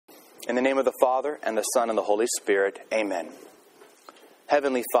In the name of the Father, and the Son, and the Holy Spirit. Amen.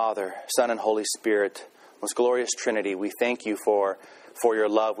 Heavenly Father, Son, and Holy Spirit, most glorious Trinity, we thank you for your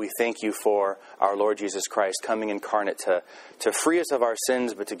love. We thank you for our Lord Jesus Christ coming incarnate to free us of our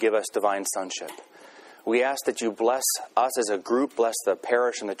sins, but to give us divine sonship. We ask that you bless us as a group, bless the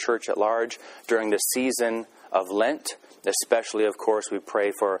parish and the church at large during the season of Lent. Especially, of course, we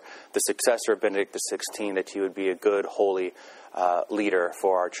pray for the successor of Benedict XVI, that he would be a good, holy leader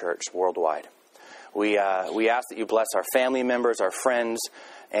for our church worldwide. We ask that you bless our family members, our friends,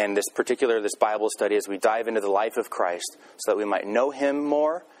 and this Bible study as we dive into the life of Christ so that we might know him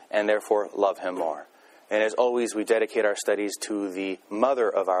more and therefore love him more. And as always, we dedicate our studies to the Mother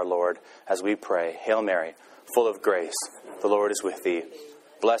of our Lord as we pray, Hail Mary, full of grace, the Lord is with thee.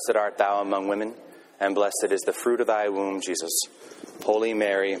 Blessed art thou among women, and blessed is the fruit of thy womb, Jesus. Holy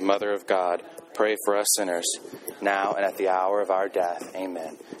Mary, Mother of God, pray for us sinners, now and at the hour of our death. Amen.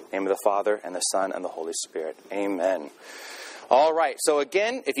 In the name of the Father, and the Son, and the Holy Spirit. Amen. All right, so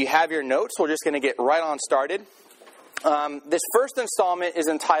again, if you have your notes, we're just going to get right on started. This first installment is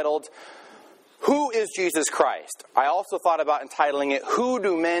entitled, Who is Jesus Christ? I also thought about entitling it, Who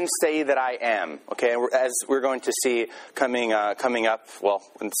Do Men Say That I Am? Okay, as we're going to see coming up, well,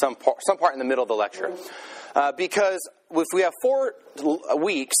 in some part in the middle of the lecture. Because if we have 4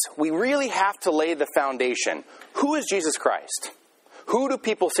 weeks, we really have to lay the foundation. Who is Jesus Christ? Who do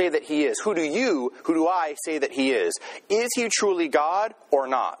people say that he is? Who do I say that he is? Is he truly God or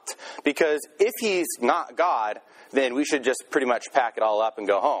not? Because if he's not God, then we should just pretty much pack it all up and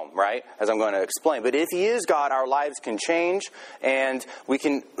go home, right? As I'm going to explain. But if he is God, our lives can change, and we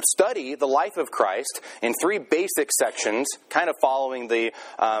can study the life of Christ in 3 basic sections, kind of following the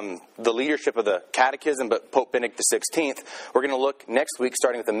leadership of the Catechism, but Pope Benedict XVI. We're going to look next week,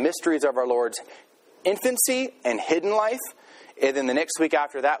 starting with the mysteries of our Lord's infancy and hidden life. And then the next week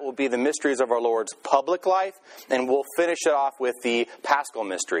after that will be the mysteries of our Lord's public life. And we'll finish it off with the Paschal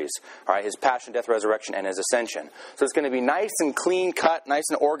mysteries. All right, his passion, death, resurrection, and his ascension. So it's going to be nice and clean cut, nice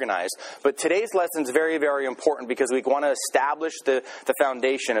and organized. But today's lesson is very, very important because we want to establish the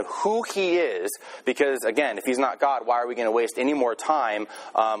foundation of who he is. Because, again, if he's not God, why are we going to waste any more time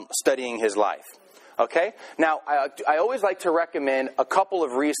studying his life? Okay? Now, I always like to recommend a couple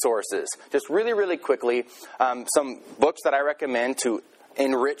of resources. Just really, really quickly, some books that I recommend to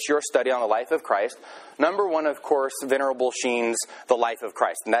enrich your study on the life of Christ. Number 1, of course, Venerable Sheen's The Life of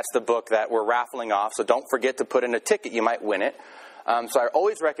Christ. And that's the book that we're raffling off, so don't forget to put in a ticket. You might win it. So I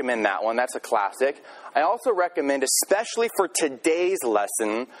always recommend that one. That's a classic. I also recommend, especially for today's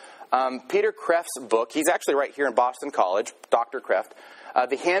lesson, Peter Kreft's book. He's actually right here in Boston College, Dr. Kreft.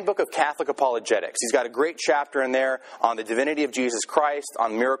 The Handbook of Catholic Apologetics. He's got a great chapter in there on the divinity of Jesus Christ,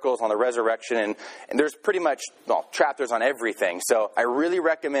 on miracles, on the resurrection, and there's pretty much chapters on everything. So I really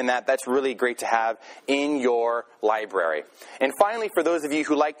recommend that. That's really great to have in your library. And finally, for those of you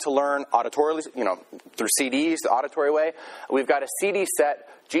who like to learn auditorily, through CDs, the auditory way, we've got a CD set,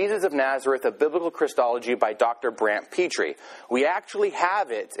 Jesus of Nazareth, A Biblical Christology by Dr. Brant Petrie. We actually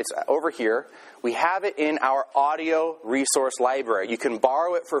have it. It's over here. We have it in our audio resource library. You can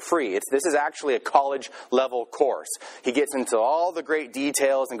borrow it for free. This is actually a college-level course. He gets into all the great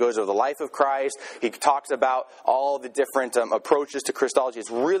details and goes over the life of Christ. He talks about all the different approaches to Christology.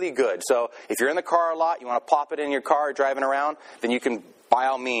 It's really good. So if you're in the car a lot, you want to pop it in your car driving around, then you can by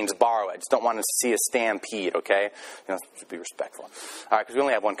all means, borrow it. Just don't want to see a stampede, okay? Should be respectful. All right, because we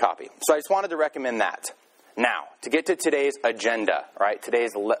only have 1 copy. So I just wanted to recommend that. Now, to get to today's agenda, right?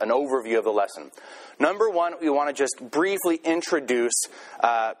 Today's an overview of the lesson. Number 1, we want to just briefly introduce,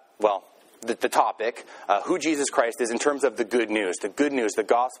 the topic, who Jesus Christ is in terms of the good news, the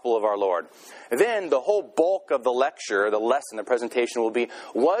gospel of our Lord. Then the whole bulk of the lecture, the lesson, the presentation will be,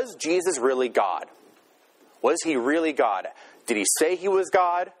 was Jesus really God? Was he really God? Did he say he was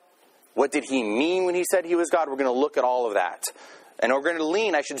God? What did he mean when he said he was God? We're going to look at all of that. And we're going to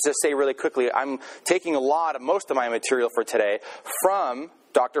lean, I should just say really quickly, I'm taking most of my material for today from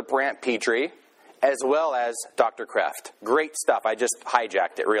Dr. Brant Petrie, as well as Dr. Kreft. Great stuff. I just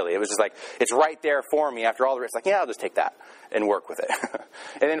hijacked it, really. It was just like, it's right there for me after all the rest. Like, I'll just take that and work with it.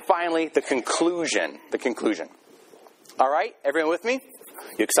 And then finally, the conclusion. All right? Everyone with me?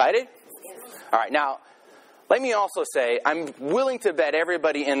 You excited? All right. Now, let me also say, I'm willing to bet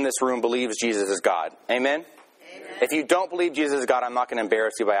everybody in this room believes Jesus is God. Amen? If you don't believe Jesus is God, I'm not going to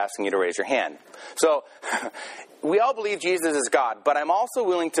embarrass you by asking you to raise your hand. So, we all believe Jesus is God, but I'm also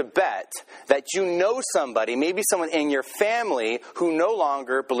willing to bet that you know somebody, maybe someone in your family, who no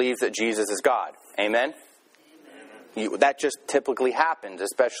longer believes that Jesus is God. Amen? That just typically happens,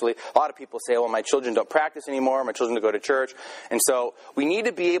 especially a lot of people say, well, my children don't practice anymore, my children don't go to church. And so we need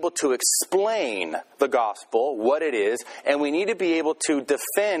to be able to explain the gospel, what it is, and we need to be able to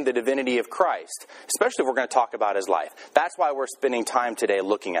defend the divinity of Christ, especially if we're going to talk about his life. That's why we're spending time today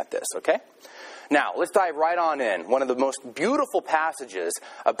looking at this, okay? Now, let's dive right on in. One of the most beautiful passages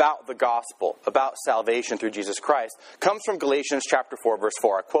about the gospel, about salvation through Jesus Christ, comes from Galatians chapter 4, verse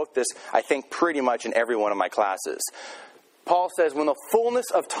 4. I quote this, I think, pretty much in every one of my classes. Paul says, when the fullness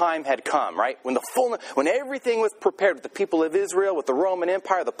of time had come, right? When everything was prepared with the people of Israel, with the Roman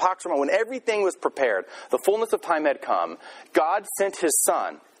Empire, the Pax Romana, when everything was prepared, the fullness of time had come, God sent his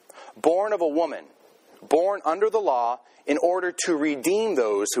Son, born of a woman, born under the law, in order to redeem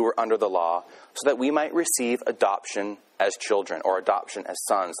those who were under the law, so that we might receive adoption as children, or adoption as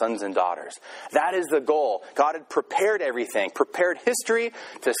sons and daughters. That is the goal. God had prepared everything, prepared history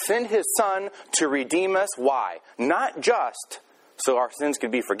to send his Son to redeem us. Why? Not just so our sins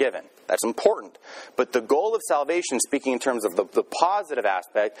could be forgiven. That's important. But the goal of salvation, speaking in terms of the positive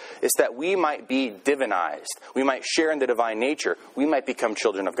aspect, is that we might be divinized. We might share in the divine nature. We might become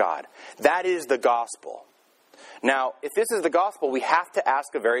children of God. That is the gospel. Now, if this is the gospel, we have to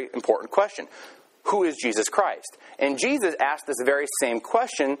ask a very important question. Who is Jesus Christ? And Jesus asked this very same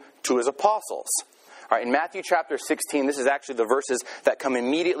question to his apostles. All right, in Matthew chapter 16, this is actually the verses that come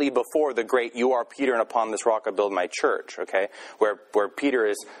immediately before the great, "You are Peter, and upon this rock I build my church," okay? Where Peter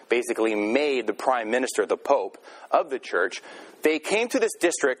is basically made the prime minister, the pope of the church. They came to this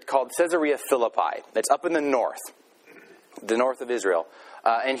district called Caesarea Philippi. That's up in the north of Israel.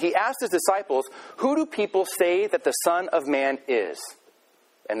 And he asked his disciples, "Who do people say that the Son of Man is?"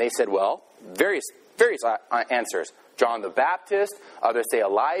 And they said, well, various answers. John the Baptist, others say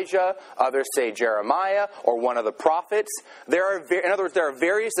Elijah, others say Jeremiah, or one of the prophets. In other words, there are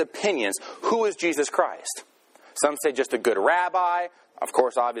various opinions. Who is Jesus Christ? Some say just a good rabbi. Of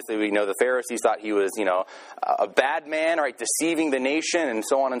course, obviously, we know the Pharisees thought he was, a bad man, right, deceiving the nation, and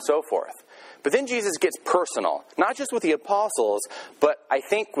so on and so forth. But then Jesus gets personal, not just with the apostles, but I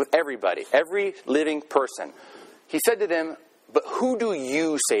think with everybody, every living person. He said to them, "But who do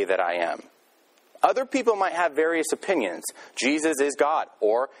you say that I am?" Other people might have various opinions. Jesus is God,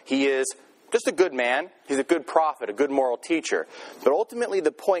 or he is just a good man. He's a good prophet, a good moral teacher. But ultimately,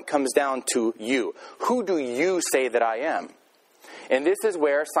 the point comes down to you. Who do you say that I am? And this is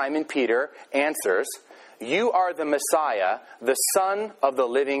where Simon Peter answers, "You are the Messiah, the Son of the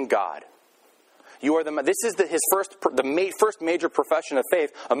living God." This is his first major profession of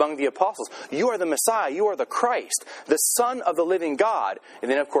faith among the apostles. You are the Messiah. You are the Christ, the Son of the living God.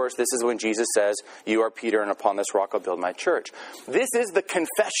 And then, of course, this is when Jesus says, "You are Peter, and upon this rock I'll build my church." This is the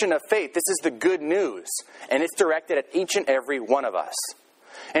confession of faith. This is the good news. And it's directed at each and every one of us.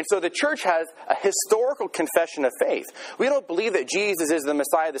 And so the church has a historical confession of faith. We don't believe that Jesus is the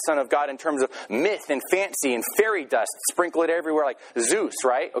Messiah, the Son of God, in terms of myth and fancy and fairy dust. Sprinkle it everywhere like Zeus,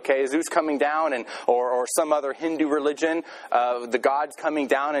 right? Okay, Zeus coming down or some other Hindu religion. The gods coming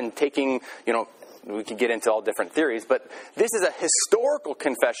down and taking, we could get into all different theories. But this is a historical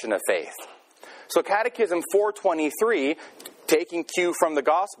confession of faith. So Catechism 423, taking cue from the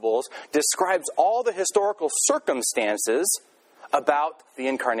Gospels, describes all the historical circumstances about the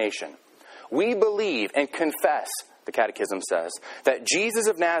incarnation. We believe and confess, the Catechism says, that Jesus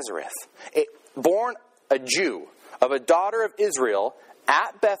of Nazareth, born a Jew of a daughter of Israel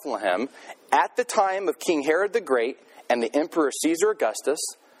at Bethlehem at the time of King Herod the Great and the Emperor Caesar Augustus,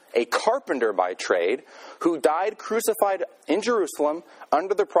 a carpenter by trade, who died crucified in Jerusalem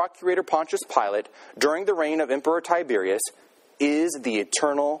under the procurator Pontius Pilate during the reign of Emperor Tiberius, is the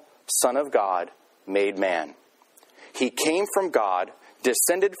eternal Son of God made man. He came from God,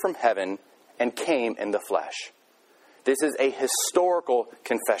 descended from heaven, and came in the flesh. This is a historical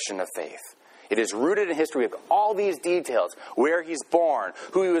confession of faith. It is rooted in history of all these details. Where he's born,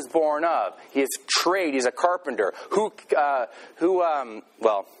 who he was born of, his trade, he's a carpenter, who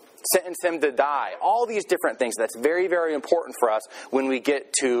sentenced him to die. All these different things. That's very, very important for us when we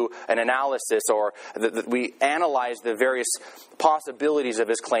get to an analysis or we analyze the various possibilities of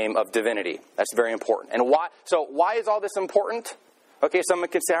his claim of divinity. That's very important. And why? So why is all this important? Okay, someone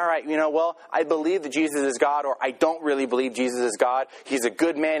could say, all right, I believe that Jesus is God, or I don't really believe Jesus is God. He's a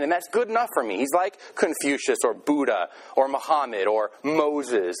good man, and that's good enough for me. He's like Confucius or Buddha or Muhammad or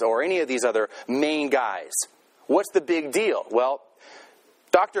Moses or any of these other main guys. What's the big deal? Well,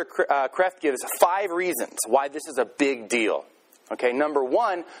 Dr. Krefft gives 5 reasons why this is a big deal. Okay, number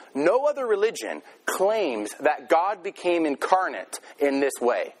 1, no other religion claims that God became incarnate in this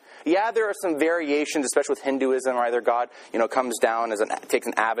way. Yeah, there are some variations, especially with Hinduism, right? Their God, comes down takes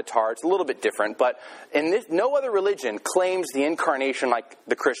an avatar. It's a little bit different, but no other religion claims the incarnation like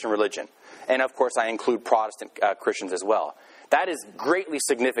the Christian religion. And of course, I include Protestant Christians as well. That is greatly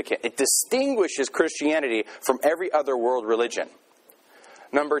significant. It distinguishes Christianity from every other world religion.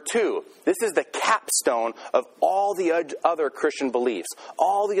 Number 2, this is the capstone of all the other Christian beliefs.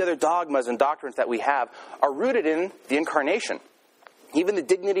 All the other dogmas and doctrines that we have are rooted in the incarnation. Even the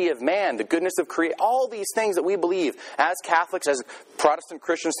dignity of man, the goodness of creation, all these things that we believe as Catholics, as Protestant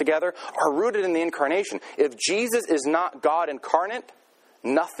Christians together, are rooted in the incarnation. If Jesus is not God incarnate,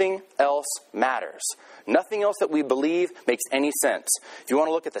 nothing else matters. Nothing else that we believe makes any sense. If you want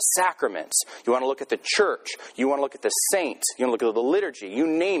to look at the sacraments, you want to look at the church, you want to look at the saints, you want to look at the liturgy, you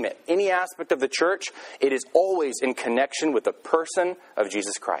name it, any aspect of the church, it is always in connection with the person of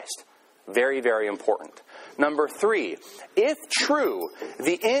Jesus Christ. Very, very important. Number 3, if true,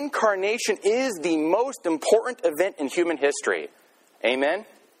 the incarnation is the most important event in human history. Amen?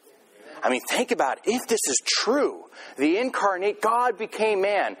 I mean, think about it. If this is true, the incarnate, God became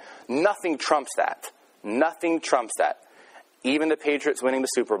man, nothing trumps that. Nothing trumps that. Even the Patriots winning the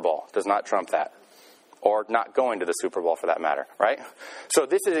Super Bowl does not trump that. Or not going to the Super Bowl for that matter, right? So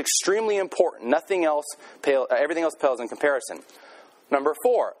this is extremely important. Everything else pales in comparison. Number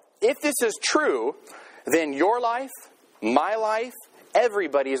 4, if this is true, then your life, my life,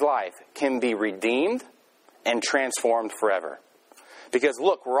 everybody's life can be redeemed and transformed forever. Because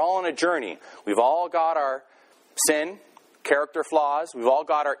look, we're all on a journey. We've all got our sin, character flaws. We've all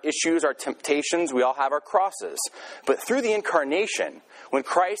got our issues, our temptations. We all have our crosses. But through the incarnation, when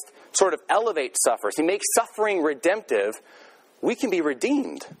Christ sort of elevates suffering, He makes suffering redemptive, we can be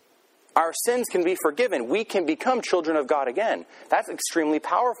redeemed. Our sins can be forgiven. We can become children of God again. That's extremely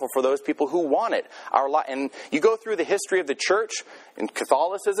powerful for those people who want it. And you go through the history of the church in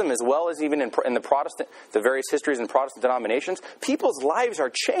Catholicism, as well as even in the various histories in Protestant denominations. People's lives are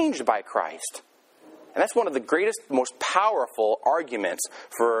changed by Christ. And that's one of the greatest, most powerful arguments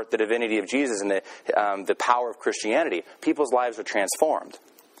for the divinity of Jesus and the power of Christianity. People's lives are transformed.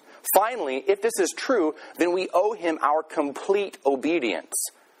 Finally, if this is true, then we owe Him our complete obedience.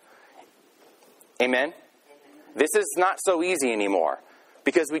 Amen? This is not so easy anymore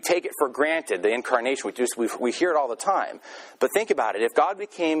because we take it for granted, the incarnation. We hear it all the time. But think about it. If God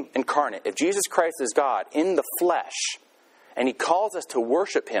became incarnate, if Jesus Christ is God in the flesh, and He calls us to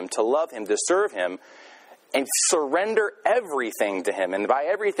worship Him, to love Him, to serve Him, and surrender everything to Him, and by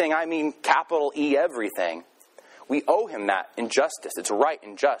everything I mean capital E everything, we owe Him that in justice. It's right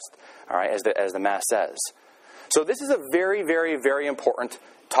and just, all right, as the Mass says. So this is a very, very, very important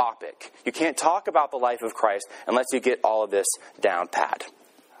topic. You can't talk about the life of Christ unless you get all of this down pat.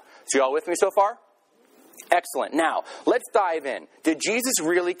 So you all with me so far? Excellent. Now, let's dive in. Did Jesus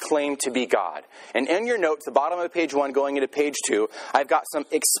really claim to be God? And in your notes, the bottom of page 1 going into page 2, I've got some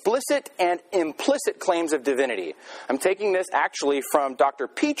explicit and implicit claims of divinity. I'm taking this actually from Dr.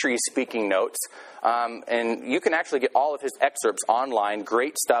 Petrie's speaking notes, and you can actually get all of his excerpts online.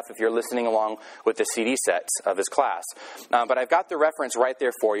 Great stuff if you're listening along with the CD sets of his class. But I've got the reference right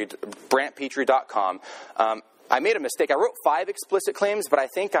there for you, brantpetrie.com. I made a mistake. I wrote 5 explicit claims, but I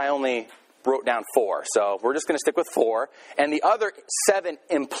think I only wrote down 4. So we're just going to stick with 4. And the other 7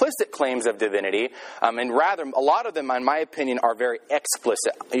 implicit claims of divinity, and rather, a lot of them, in my opinion, are very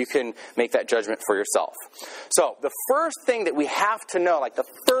explicit. You can make that judgment for yourself. So the first thing that we have to know, like the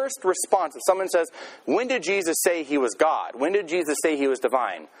first response, if someone says, when did Jesus say He was God? When did Jesus say He was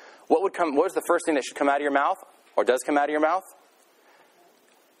divine? What was the first thing that should come out of your mouth, or does come out of your mouth?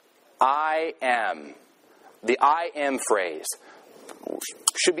 I am. The I am phrase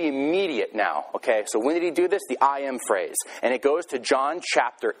should be immediate now, okay? So when did He do this? The I am phrase. And it goes to John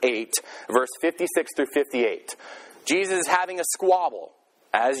chapter 8, verse 56 through 58. Jesus is having a squabble,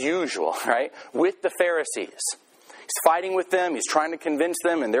 as usual, right, with the Pharisees. He's fighting with them. He's trying to convince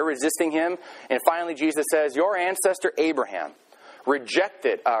them, and they're resisting Him. And finally, Jesus says, your ancestor Abraham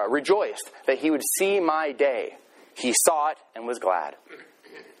rejoiced that he would see my day. He saw it and was glad.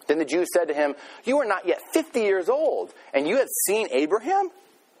 Then the Jews said to Him, you are not yet 50 years old, and you have seen Abraham?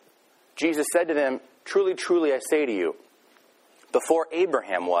 Jesus said to them, truly, truly, I say to you, before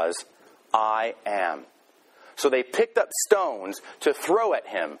Abraham was, I am. So they picked up stones to throw at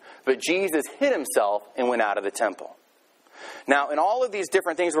Him, but Jesus hid Himself and went out of the temple. Now, in all of these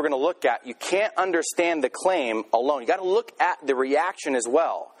different things we're going to look at, you can't understand the claim alone. You've got to look at the reaction as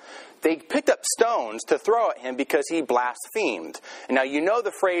well. They picked up stones to throw at Him because He blasphemed. And now, you know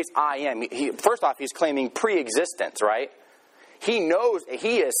the phrase, I am. First off, He's claiming pre-existence, right? He knows,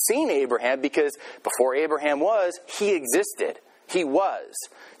 He has seen Abraham because before Abraham was, He existed. He was.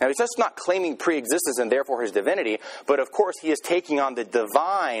 Now, he's just not claiming pre-existence and therefore his divinity, but of course he is taking on the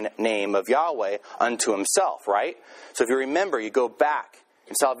divine name of Yahweh unto himself, right? So if you remember, you go back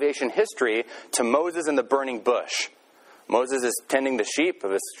in salvation history to Moses in the burning bush. Moses is tending the sheep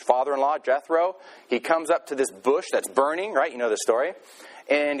of his father-in-law, Jethro. He comes up to this bush that's burning, right? You know the story.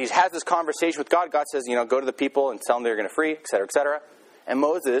 And he has this conversation with God. God says, go to the people and tell them they're going to free, etc., etc. And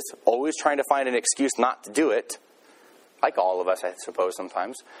Moses, always trying to find an excuse not to do it, like all of us, I suppose,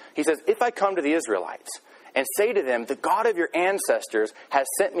 sometimes, he says, if I come to the Israelites and say to them, the God of your ancestors has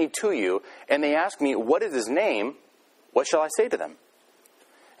sent me to you, and they ask me, what is his name? What shall I say to them?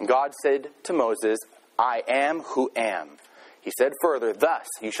 And God said to Moses, I am who am. He said further, thus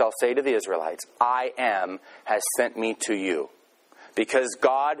you shall say to the Israelites, I am has sent me to you. Because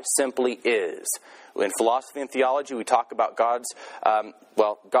God simply is. In philosophy and theology, we talk about God's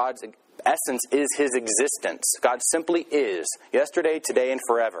essence is his existence. God simply is, yesterday, today, and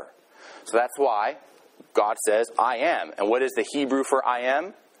forever. So that's why God says, I am. And what is the Hebrew for I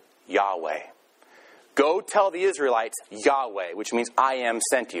am? Yahweh. Go tell the Israelites Yahweh, which means I am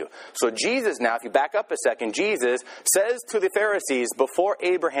sent you. So Jesus now, if you back up a second, Jesus says to the Pharisees before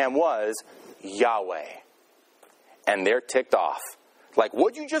Abraham was Yahweh. And they're ticked off. Like,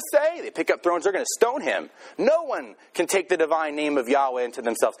 what'd you just say? They pick up thrones, they're going to stone him. No one can take the divine name of Yahweh into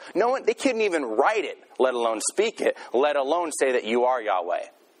themselves. No one, they couldn't even write it, let alone speak it, let alone say that you are Yahweh.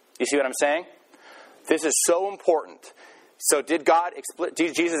 You see what I'm saying? This is so important. So did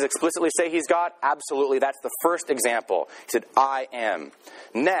Jesus explicitly say he's God? Absolutely. That's the first example. He said, I am.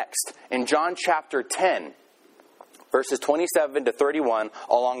 Next, in John chapter 10, verses 27 to 31,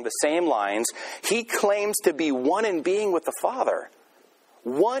 along the same lines, he claims to be one in being with the Father.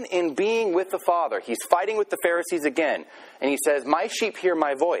 One in being with the Father. He's fighting with the Pharisees again. And he says, my sheep hear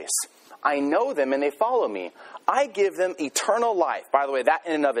my voice. I know them and they follow me. I give them eternal life. By the way, that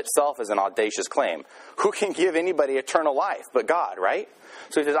in and of itself is an audacious claim. Who can give anybody eternal life but God, right?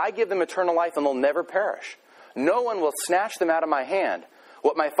 So he says, I give them eternal life and they'll never perish. No one will snatch them out of my hand.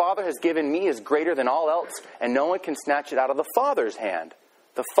 What my Father has given me is greater than all else, and no one can snatch it out of the Father's hand.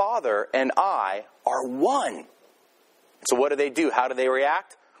 The Father and I are one. So what do? How do they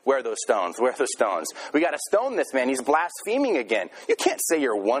react? Where are those stones? Where are those stones? We got to stone this man. He's blaspheming again. You can't say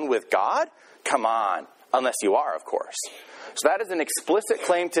you're one with God. Come on. Unless you are, of course. So that is an explicit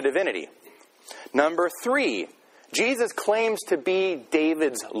claim to divinity. Number 3, Jesus claims to be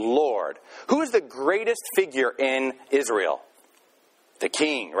David's Lord. Who is the greatest figure in Israel? The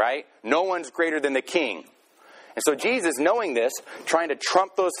king, right? No one's greater than the king. And so Jesus, knowing this, trying to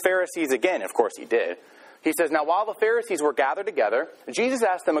trump those Pharisees again, of course he did, he says, now while the Pharisees were gathered together, Jesus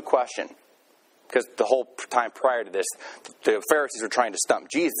asked them a question. Because the whole time prior to this, the Pharisees were trying to stump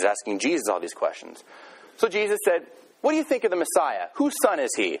Jesus, asking Jesus all these questions. So Jesus said, what do you think of the Messiah? Whose son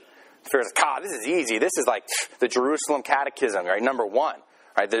is he? The Pharisees said, God, this is easy. This is like the Jerusalem Catechism, right? Number 1.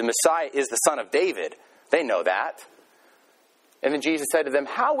 Right? The Messiah is the son of David. They know that. And then Jesus said to them,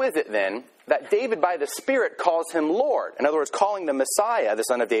 how is it then that David by the Spirit calls him Lord? In other words, calling the Messiah, the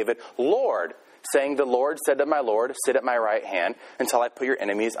son of David, Lord, saying, the Lord said to my Lord, sit at my right hand until I put your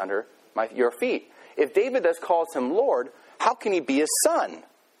enemies under your feet. If David thus calls him Lord, how can he be his son?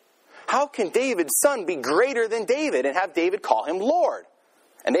 How can David's son be greater than David and have David call him Lord?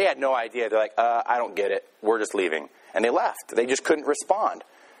 And they had no idea. They're like, I don't get it. We're just leaving. And they left. They just couldn't respond.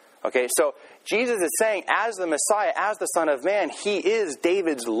 Okay, so Jesus is saying, as the Messiah, as the Son of Man, he is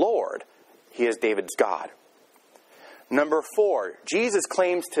David's Lord. He is David's God. Number 4, Jesus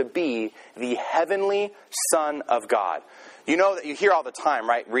claims to be the heavenly Son of God. You know that you hear all the time,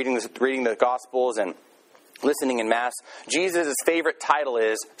 right? Reading the Gospels and listening in Mass. Jesus' favorite title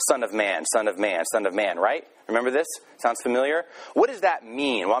is Son of Man, Son of Man, Son of Man, right? Remember this? Sounds familiar? What does that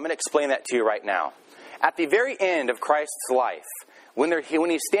mean? Well, I'm going to explain that to you right now. At the very end of Christ's life, when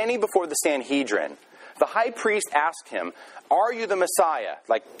he's standing before the Sanhedrin, the high priest asked him, are you the Messiah?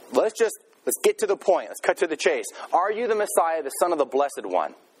 Like, let's get to the point. Let's cut to the chase. Are you the Messiah, the Son of the Blessed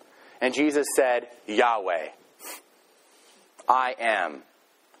One? And Jesus said, Yahweh. I am.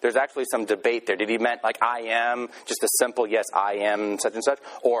 There's actually some debate there. Did he meant like I am, just a simple yes, I am, such and such,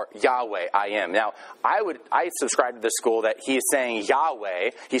 or Yahweh, I am? Now, I subscribe to the school that he is saying Yahweh,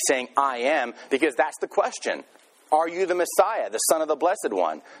 he's saying I am, because that's the question. Are you the Messiah, the Son of the Blessed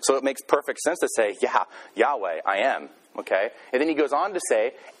One? So it makes perfect sense to say, yeah, Yahweh, I am. Okay? And then he goes on to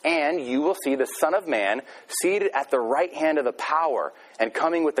say, and you will see the Son of Man seated at the right hand of the power and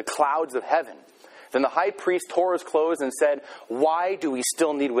coming with the clouds of heaven. Then the high priest tore his clothes and said, why do we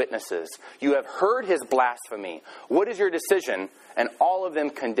still need witnesses? You have heard his blasphemy. What is your decision? And all of them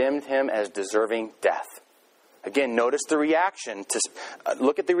condemned him as deserving death. Again, notice the reaction.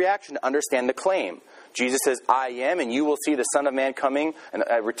 Look at the reaction to understand the claim. Jesus says, I am, and you will see the Son of Man coming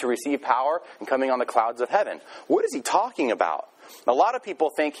to receive power and coming on the clouds of heaven. What is he talking about? A lot of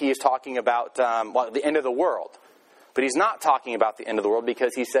people think he is talking about the end of the world. But he's not talking about the end of the world,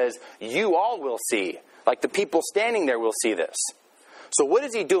 because he says, you all will see. Like the people standing there will see this. So what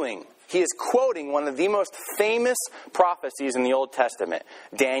is he doing? He is quoting one of the most famous prophecies in the Old Testament,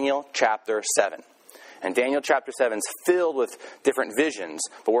 Daniel chapter 7. And Daniel chapter 7 is filled with different visions,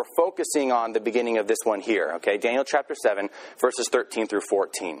 but we're focusing on the beginning of this one here. Okay, Daniel chapter 7, verses 13 through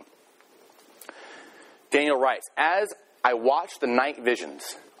 14. Daniel writes, as I watched the night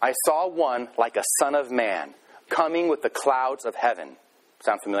visions, I saw one like a son of man, coming with the clouds of heaven.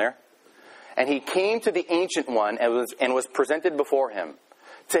 Sound familiar? And he came to the Ancient One and was presented before him.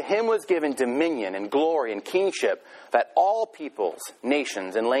 To him was given dominion and glory and kingship, that all peoples,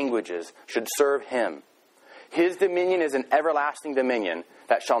 nations, and languages should serve him. His dominion is an everlasting dominion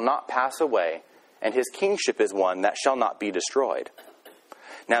that shall not pass away, and his kingship is one that shall not be destroyed.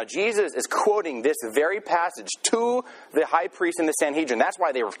 Now, Jesus is quoting this very passage to the high priest and the Sanhedrin. That's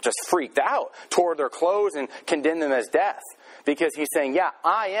why they were just freaked out, tore their clothes, and condemned them as death. Because he's saying, yeah,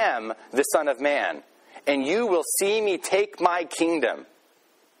 I am the Son of Man, and you will see me take my kingdom.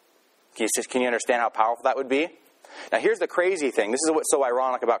 Can you understand how powerful that would be? Now, here's the crazy thing. This is what's so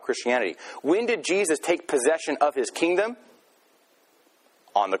ironic about Christianity. When did Jesus take possession of his kingdom?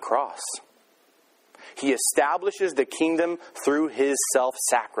 On the cross. He establishes the kingdom through his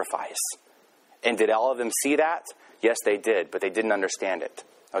self-sacrifice. And did all of them see that? Yes, they did, but they didn't understand it.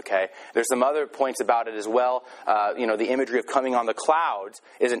 Okay? There's some other points about it as well. The imagery of coming on the clouds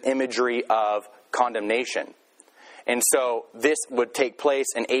is an imagery of condemnation. And so this would take place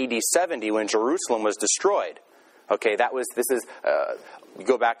in AD 70 when Jerusalem was destroyed. Okay, you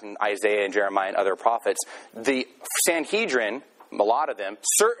go back in Isaiah and Jeremiah and other prophets. The Sanhedrin, a lot of them,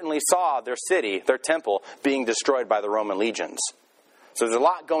 certainly saw their city, their temple, being destroyed by the Roman legions. So there's a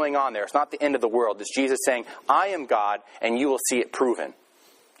lot going on there. It's not the end of the world. It's Jesus saying, I am God, and you will see it proven.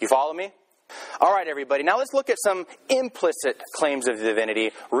 You follow me? All right, everybody. Now let's look at some implicit claims of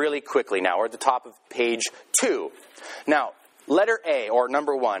divinity really quickly now. We're at the top of page 2. Now, letter A, or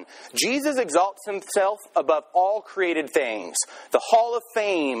number 1. Jesus exalts himself above all created things. The Hall of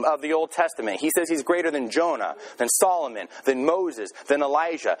Fame of the Old Testament. He says he's greater than Jonah, than Solomon, than Moses, than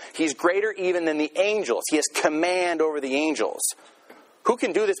Elijah. He's greater even than the angels. He has command over the angels. Who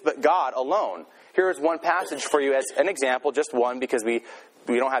can do this but God alone? Here is one passage for you as an example, just one, because we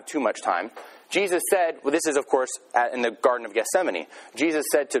don't have too much time. Jesus said, this is, of course, in the Garden of Gethsemane. Jesus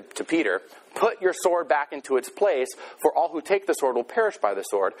said to Peter, put your sword back into its place, for all who take the sword will perish by the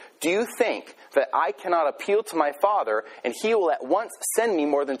sword. Do you think that I cannot appeal to my Father, and he will at once send me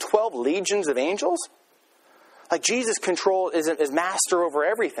more than 12 legions of angels? Like, Jesus is master over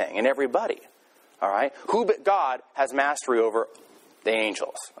everything and everybody. All right? Who but God has mastery over the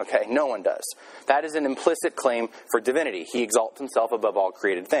angels? Okay, no one does. That is an implicit claim for divinity. He exalts himself above all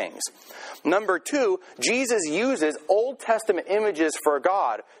created things. Number 2, Jesus uses Old Testament images for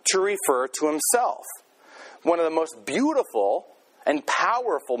God to refer to himself. One of the most beautiful and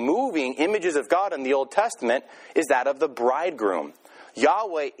powerful, moving images of God in the Old Testament is that of the bridegroom.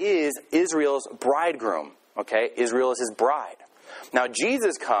 Yahweh is Israel's bridegroom. Okay, Israel is his bride. Now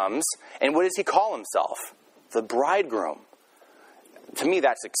Jesus comes, and what does he call himself? The bridegroom. To me,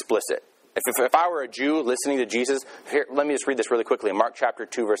 that's explicit. If I were a Jew listening to Jesus, here, let me just read this really quickly. In Mark chapter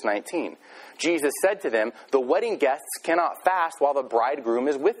 2, verse 19. Jesus said to them, the wedding guests cannot fast while the bridegroom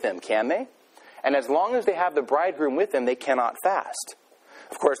is with them, can they? And as long as they have the bridegroom with them, they cannot fast.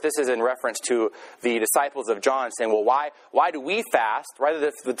 Of course, this is in reference to the disciples of John saying, well, why do we fast? Why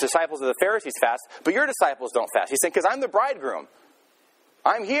do the disciples of the Pharisees fast, but your disciples don't fast? He's saying, because I'm the bridegroom.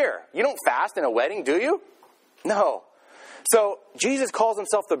 I'm here. You don't fast in a wedding, do you? No. So Jesus calls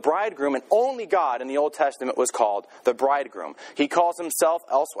himself the bridegroom, and only God in the Old Testament was called the bridegroom. He calls himself,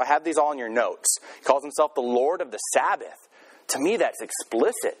 I have these all in your notes, he calls himself the Lord of the Sabbath. To me, that's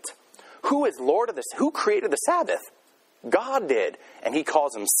explicit. Who is Lord of who created the Sabbath? God did. And he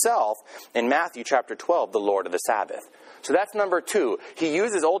calls himself, in Matthew chapter 12, the Lord of the Sabbath. So that's number 2. He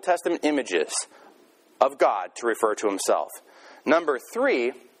uses Old Testament images of God to refer to himself. Number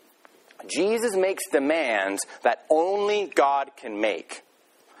 3, Jesus makes demands that only God can make.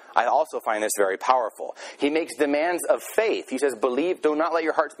 I also find this very powerful. He makes demands of faith. He says, do not let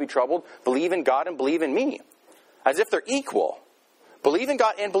your hearts be troubled. Believe in God and believe in me. As if they're equal. Believe in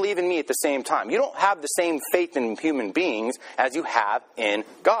God and believe in me at the same time. You don't have the same faith in human beings as you have in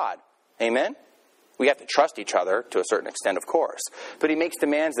God. Amen? We have to trust each other to a certain extent, of course. But he makes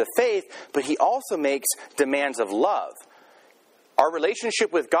demands of faith, but he also makes demands of love. Our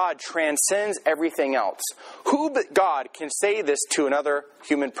relationship with God transcends everything else. Who but God can say this to another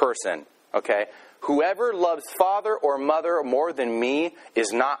human person? Okay? Whoever loves father or mother more than me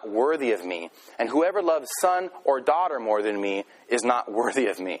is not worthy of me. And whoever loves son or daughter more than me is not worthy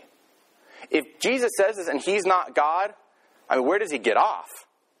of me. If Jesus says this and he's not God, I mean, where does he get off?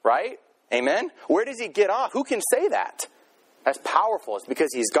 Right? Amen? Where does he get off? Who can say that? That's powerful. It's because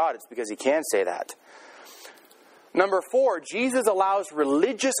he's God. It's because he can say that. Number 4, Jesus allows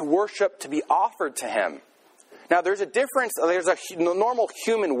religious worship to be offered to him. Now, there's a difference. There's a normal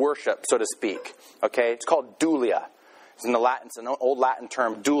human worship, so to speak. Okay? It's called dulia. It's in the Latin. It's an old Latin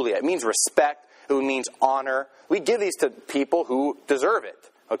term, dulia. It means respect. It means honor. We give these to people who deserve it.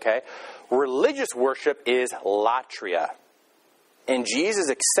 Okay? Religious worship is latria. And Jesus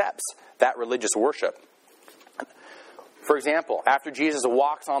accepts that religious worship. For example, after Jesus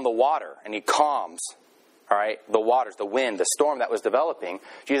walks on the water and he calms, all right, the waters, the wind, the storm that was developing,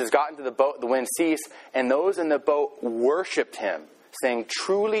 Jesus got into the boat, the wind ceased, and those in the boat worshipped him, saying,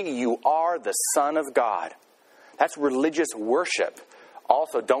 "Truly you are the Son of God." That's religious worship.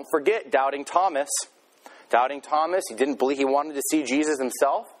 Also, don't forget Doubting Thomas. Doubting Thomas, he didn't believe, he wanted to see Jesus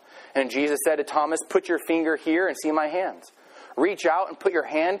himself. And Jesus said to Thomas, "Put your finger here and see my hands. Reach out and put your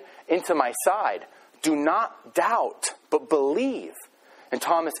hand into my side. Do not doubt, but believe." And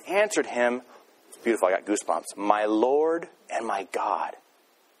Thomas answered him, it's beautiful, I got goosebumps, "My Lord and my God."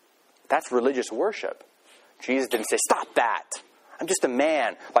 That's religious worship. Jesus didn't say, "Stop that. I'm just a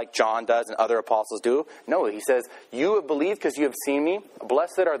man," like John does and other apostles do. No, he says, "You have believed because you have seen me.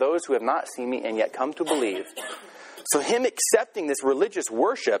 Blessed are those who have not seen me and yet come to believe." So him accepting this religious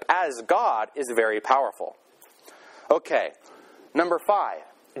worship as God is very powerful. Okay, number 5.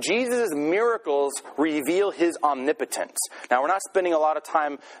 Jesus' miracles reveal his omnipotence. Now, we're not spending a lot of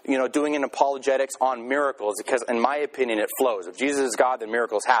time, doing an apologetics on miracles because, in my opinion, it flows. If Jesus is God, then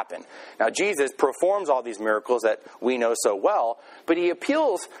miracles happen. Now, Jesus performs all these miracles that we know so well, but he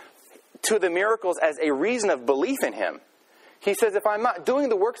appeals to the miracles as a reason of belief in him. He says, if I'm not doing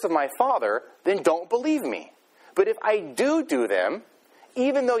the works of my Father, then don't believe me. But if I do them,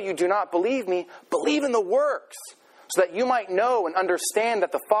 even though you do not believe me, believe in the works, so that you might know and understand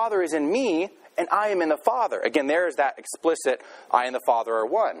that the Father is in me and I am in the Father. Again, there is that explicit, I and the Father are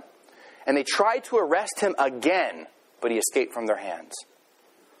one. And they tried to arrest him again, but he escaped from their hands.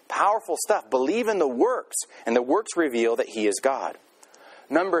 Powerful stuff. Believe in the works, and the works reveal that he is God.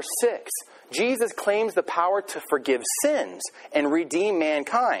 Number 6, Jesus claims the power to forgive sins and redeem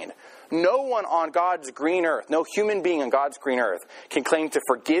mankind. No one on God's green earth, no human being on God's green earth can claim to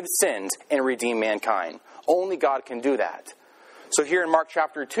forgive sins and redeem mankind. Only God can do that. So here in Mark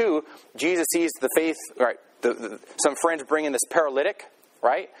chapter 2, Jesus sees the faith, right? Some friends bring in this paralytic,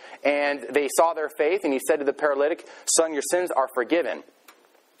 right? And they saw their faith, and he said to the paralytic, "Son, your sins are forgiven."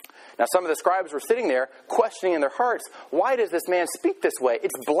 Now, some of the scribes were sitting there questioning in their hearts, why does this man speak this way?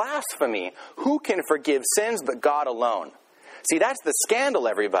 It's blasphemy. Who can forgive sins but God alone? See, that's the scandal,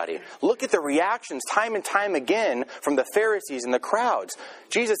 everybody. Look at the reactions time and time again from the Pharisees and the crowds.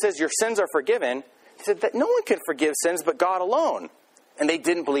 Jesus says, your sins are forgiven. He said that no one can forgive sins but God alone. And they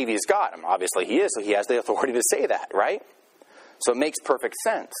didn't believe he's God. I mean, obviously he is, so he has the authority to say that, right? So it makes perfect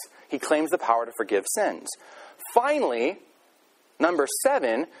sense. He claims the power to forgive sins. Finally, number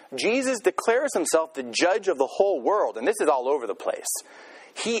 7, Jesus declares himself the judge of the whole world. And this is all over the place.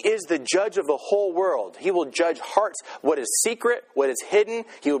 He is the judge of the whole world. He will judge hearts, what is secret, what is hidden.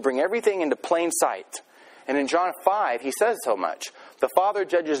 He will bring everything into plain sight. And in John 5, he says so much. The Father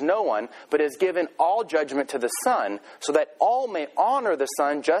judges no one, but has given all judgment to the Son, so that all may honor the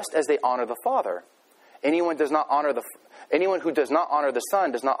Son just as they honor the Father. Anyone who does not honor the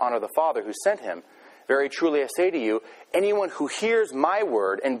Son does not honor the Father who sent him. Very truly I say to you, anyone who hears my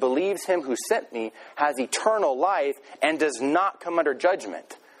word and believes him who sent me has eternal life and does not come under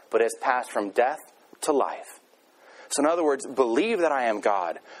judgment, but has passed from death to life. So in other words, believe that I am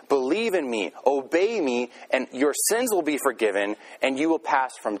God. Believe in me. Obey me, and your sins will be forgiven, and you will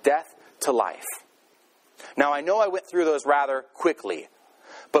pass from death to life. Now, I know I went through those rather quickly,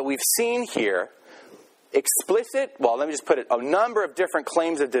 but we've seen here a number of different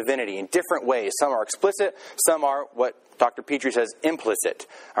claims of divinity in different ways. Some are explicit, some are what Dr. Petrie says implicit.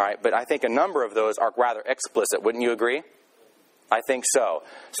 All right, but I think a number of those are rather explicit. Wouldn't you agree? I think so.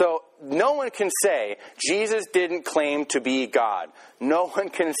 So no one can say Jesus didn't claim to be God. No one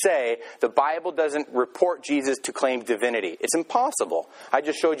can say the Bible doesn't report Jesus to claim divinity. It's impossible. I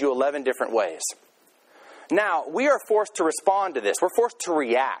just showed you 11 different ways. Now, we are forced to respond to this. We're forced to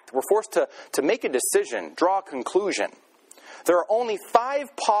react. We're forced to make a decision, draw a conclusion. There are only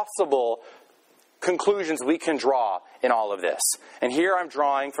 5 possible conclusions we can draw in all of this. And here I'm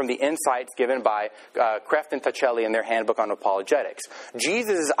drawing from the insights given by Krefft and Tacelli in their handbook on apologetics.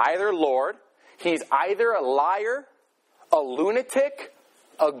 Jesus is either Lord, he's either a liar, a lunatic,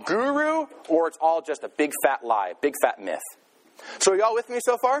 a guru, or it's all just a big fat lie, big fat myth. So are you all with me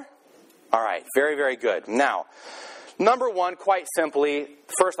so far? All right, very, very good. Now, number 1, quite simply,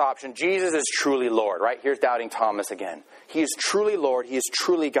 first option, Jesus is truly Lord, right? Here's doubting Thomas again. He is truly Lord. He is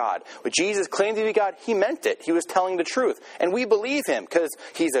truly God. When Jesus claimed to be God, he meant it. He was telling the truth. And we believe him because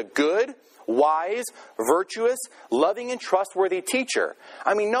he's a good, wise, virtuous, loving, and trustworthy teacher.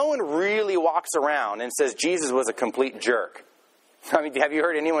 I mean, no one really walks around and says Jesus was a complete jerk. I mean, have you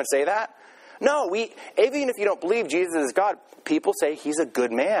heard anyone say that? No, even if you don't believe Jesus is God, people say he's a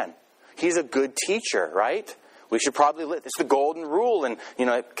good man. He's a good teacher, right? We should probably it's the golden rule and,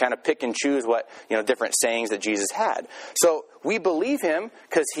 kind of pick and choose what, different sayings that Jesus had. So we believe him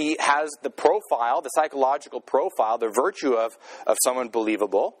because he has the profile, the psychological profile, the virtue of someone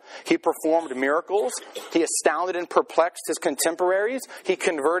believable. He performed miracles. He astounded and perplexed his contemporaries. He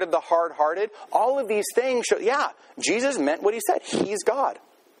converted the hard-hearted. All of these things show, Jesus meant what he said. He's God.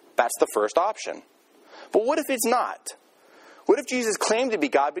 That's the first option. But what if it's not? What if Jesus claimed to be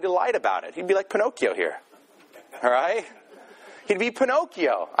God but he lied about it? He'd be like Pinocchio here. All right? He'd be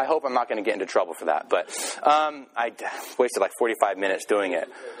Pinocchio. I hope I'm not going to get into trouble for that. But I wasted like 45 minutes doing it.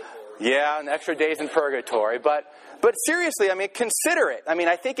 Yeah, and extra days in purgatory. But seriously, I mean, consider it. I mean,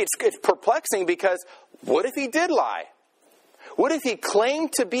 I think it's perplexing because what if he did lie? What if he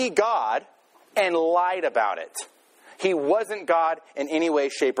claimed to be God and lied about it? He wasn't God in any way,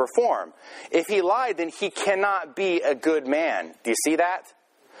 shape, or form. If he lied, then he cannot be a good man. Do you see that?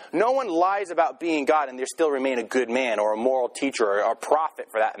 No one lies about being God and they still remain a good man or a moral teacher or a prophet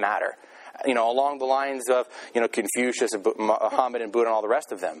for that matter. Along the lines of, Confucius, and Muhammad, and Buddha, and all the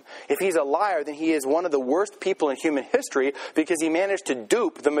rest of them. If he's a liar, then he is one of the worst people in human history because he managed to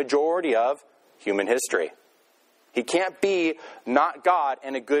dupe the majority of human history. He can't be not God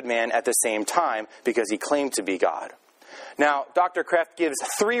and a good man at the same time because he claimed to be God. Now, Dr. Krefft gives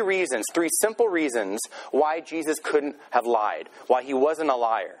 3 simple reasons why Jesus couldn't have lied, why he wasn't a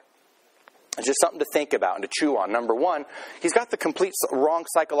liar. It's just something to think about and to chew on. Number 1, he's got the complete wrong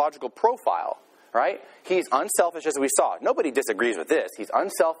psychological profile, right? He's unselfish, as we saw. Nobody disagrees with this. He's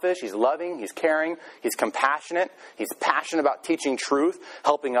unselfish, he's loving, he's caring, he's compassionate, he's passionate about teaching truth,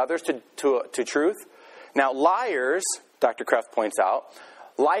 helping others to truth. Now, liars, Dr. Krefft points out,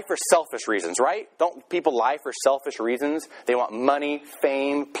 lie for selfish reasons, right? Don't people lie for selfish reasons? They want money,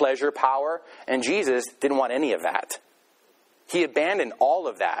 fame, pleasure, power. And Jesus didn't want any of that. He abandoned all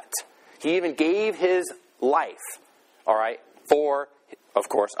of that. He even gave his life, all right, for, of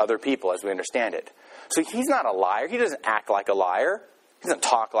course, other people, as we understand it. So he's not a liar. He doesn't act like a liar. He doesn't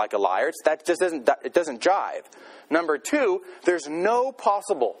talk like a liar. It doesn't jive. Number 2, there's no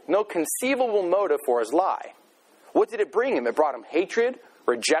conceivable motive for his lie. What did it bring him? It brought him hatred,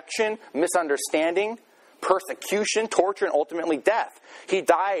 rejection, misunderstanding, persecution, torture, and ultimately death. He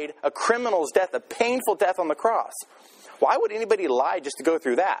died a criminal's death, a painful death on the cross. Why would anybody lie just to go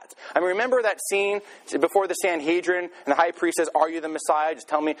through that? I mean, remember that scene before the Sanhedrin, and the high priest says, "Are you the Messiah? Just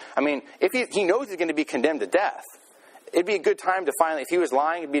tell me." I mean, if he knows he's going to be condemned to death, it'd be a good time to finally, if he was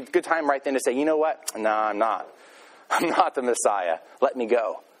lying, it'd be a good time right then to say, "You know what? No, I'm not. I'm not the Messiah. Let me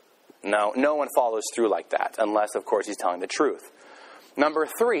go." No one follows through like that, unless, of course, he's telling the truth. Number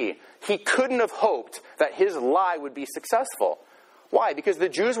 3, he couldn't have hoped that his lie would be successful. Why? Because the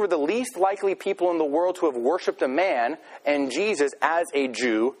Jews were the least likely people in the world to have worshipped a man, and Jesus, as a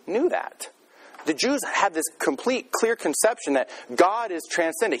Jew, knew that. The Jews had this complete, clear conception that God is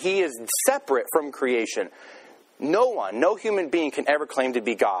transcendent. He is separate from creation. No human being can ever claim to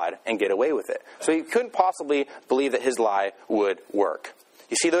be God and get away with it. So he couldn't possibly believe that his lie would work.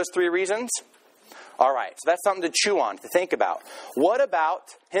 You see those 3 reasons? All right, so that's something to chew on, to think about. What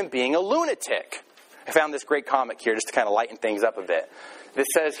about him being a lunatic? I found this great comic here just to kind of lighten things up a bit. This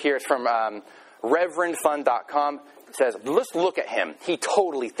says here, it's from reverendfund.com. It says, let's look at him. He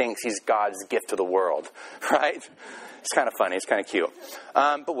totally thinks he's God's gift to the world, right? It's kind of funny. It's kind of cute.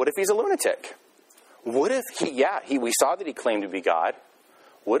 But what if he's a lunatic? What if we saw that he claimed to be God.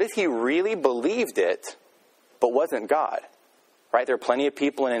 What if he really believed it, but wasn't God? Right? There are plenty of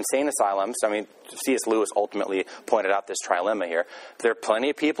people in insane asylums. I mean, C.S. Lewis ultimately pointed out this trilemma here. There are plenty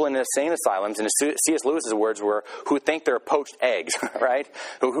of people in insane asylums, and C.S. Lewis's words were, who think they're poached eggs, right?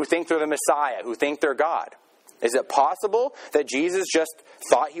 Who think they're the Messiah, who think they're God. Is it possible that Jesus just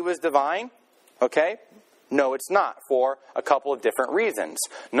thought he was divine? Okay? No, it's not, for a couple of different reasons.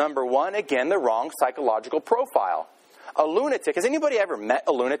 Number one, again, the wrong psychological profile. A lunatic, has anybody ever met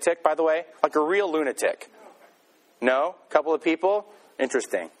a lunatic, by the way? Like a real lunatic? No? A couple of people?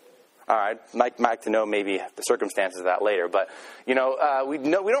 Interesting. All right, I'd like to know maybe the circumstances of that later. But, we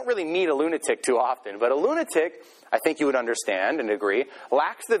don't really meet a lunatic too often. But a lunatic, I think you would understand and agree,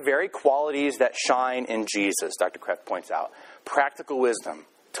 lacks the very qualities that shine in Jesus, Dr. Kreeft points out. Practical wisdom,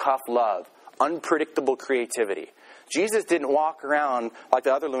 tough love, unpredictable creativity. Jesus didn't walk around like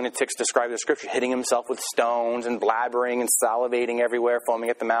the other lunatics described in the Scripture, hitting himself with stones and blabbering and salivating everywhere, foaming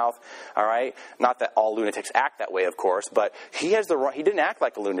at the mouth. All right? Not that all lunatics act that way, of course, but he didn't act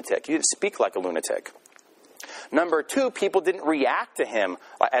like a lunatic. He didn't speak like a lunatic. Number two, people didn't react to him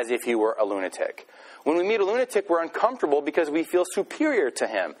as if he were a lunatic. When we meet a lunatic, we're uncomfortable because we feel superior to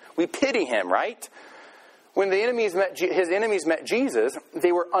him. We pity him, right? When his enemies met Jesus,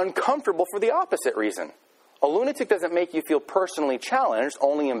 they were uncomfortable for the opposite reason. A lunatic doesn't make you feel personally challenged,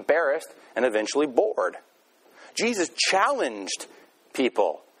 only embarrassed and eventually bored. Jesus challenged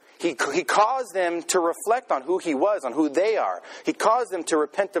people. He caused them to reflect on who he was, on who they are. He caused them to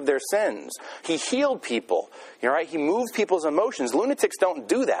repent of their sins. He healed people. He moved people's emotions. Lunatics don't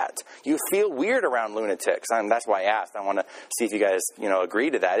do that. You feel weird around lunatics. That's why I asked. I want to see if you guys, agree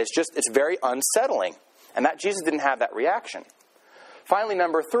to that. It's very unsettling. And that Jesus didn't have that reaction. Finally,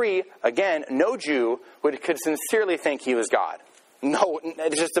 number three, again, no Jew could sincerely think he was God. No,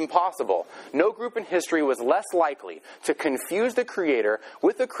 it's just impossible. No group in history was less likely to confuse the Creator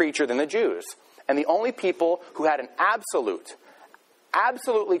with the creature than the Jews. And the only people who had an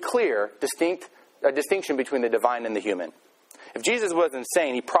absolutely clear distinction between the divine and the human. If Jesus was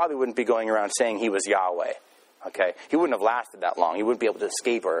insane, he probably wouldn't be going around saying he was Yahweh. Okay? He wouldn't have lasted that long. He wouldn't be able to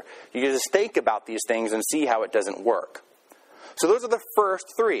escape her. You can just think about these things and see how it doesn't work. So those are the first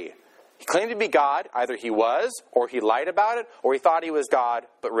three. He claimed to be God. Either he was, or he lied about it, or he thought he was God,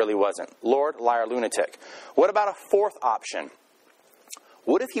 but really wasn't. Lord, liar, lunatic. What about a fourth option?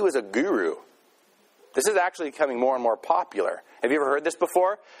 What if he was a guru? This is actually becoming more and more popular. Have you ever heard this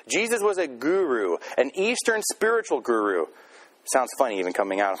before? Jesus was a guru, an Eastern spiritual guru. Sounds funny even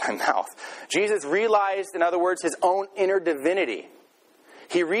coming out of my mouth. Jesus realized, in other words, his own inner divinity.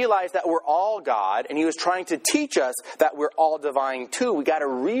 He realized that we're all God, and he was trying to teach us that we're all divine too. We got to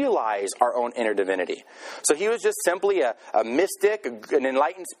realize our own inner divinity. So he was just simply a mystic, an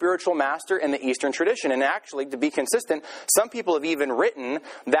enlightened spiritual master in the Eastern tradition. And actually, to be consistent, some people have even written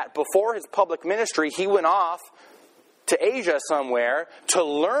that before his public ministry, he went off to Asia somewhere to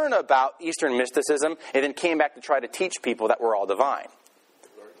learn about Eastern mysticism, and then came back to try to teach people that we're all divine.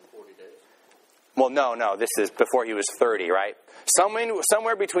 Well, no, this is before he was 30, right?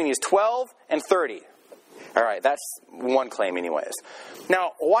 Somewhere between he's 12 and 30. All right, that's one claim anyways.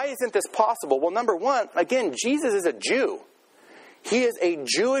 Now, why isn't this possible? Well, number one, again, Jesus is a Jew. He is a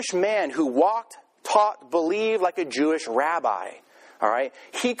Jewish man who walked, taught, believed like a Jewish rabbi. All right?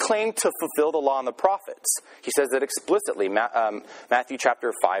 He claimed to fulfill the law and the prophets. He says that explicitly, Matthew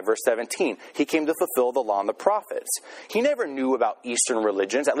chapter 5, verse 17. He came to fulfill the law and the prophets. He never knew about Eastern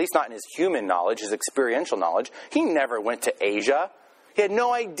religions, at least not in his human knowledge, his experiential knowledge. He never went to Asia. He had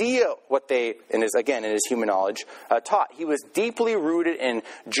no idea what they, in his human knowledge, taught. He was deeply rooted in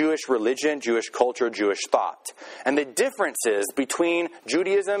Jewish religion, Jewish culture, Jewish thought. And the differences between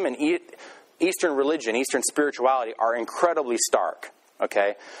Judaism and Eastern religion, Eastern spirituality are incredibly stark,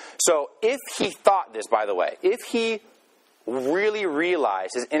 okay? So if he thought this, by the way, if he really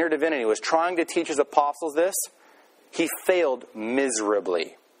realized his inner divinity was trying to teach his apostles this, he failed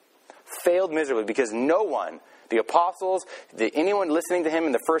miserably. Failed miserably because no one, the apostles, anyone listening to him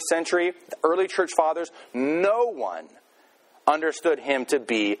in the first century, the early church fathers, no one understood him to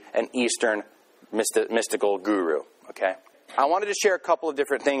be an Eastern mystical guru, okay? I wanted to share a couple of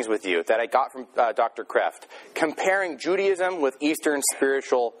different things with you that I got from Dr. Kreeft, comparing Judaism with Eastern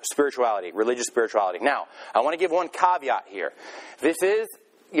spirituality, religious spirituality. Now, I want to give one caveat here. This is,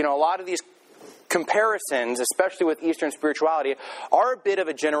 a lot of these comparisons, especially with Eastern spirituality, are a bit of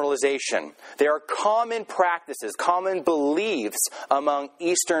a generalization. They are common practices, common beliefs among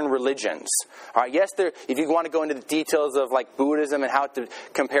Eastern religions. All right, yes, if you want to go into the details of like Buddhism and how it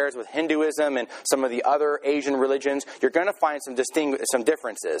compares with Hinduism and some of the other Asian religions, you're going to find some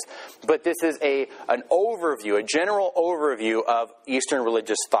differences. But this is an overview, a general overview of Eastern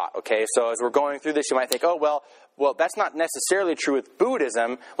religious thought. Okay, so as we're going through this, you might think, well, that's not necessarily true with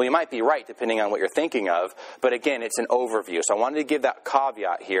Buddhism. Well, you might be right, depending on what you're thinking of. But again, it's an overview. So I wanted to give that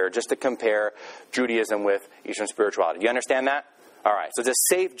caveat here, just to compare Judaism with Eastern spirituality. You understand that? All right. So it's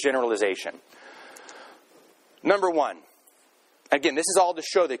a safe generalization. Number one, Again, this is all to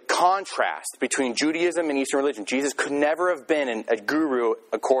show the contrast between Judaism and Eastern religion. Jesus could never have been a guru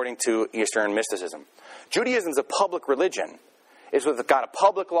according to Eastern mysticism. Judaism is a public religion. It's got a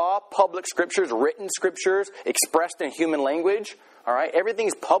public law, public scriptures, written scriptures, expressed in human language. All right,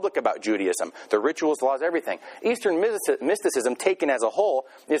 everything's public about Judaism. The rituals, laws, everything. Eastern mysticism, taken as a whole,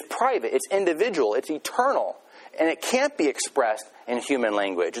 is private. It's individual. It's eternal. And it can't be expressed in human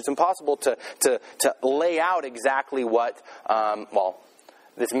language. It's impossible to lay out exactly what,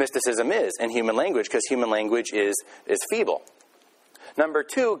 this mysticism is in human language, because human language is feeble. Number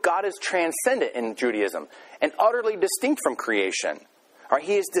two, God is transcendent in Judaism and utterly distinct from creation. All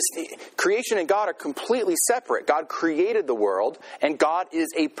right, creation and God are completely separate. God created the world, and God is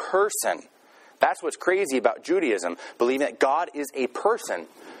a person. That's what's crazy about Judaism, believing that God is a person.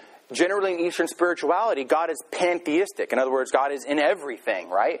 Generally in Eastern spirituality, God is pantheistic. In other words, God is in everything,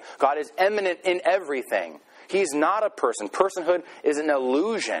 right? God is immanent in everything. He's not a person. Personhood is an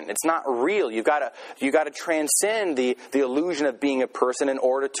illusion. It's not real. You've got to transcend the illusion of being a person in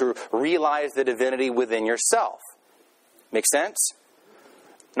order to realize the divinity within yourself. Make sense?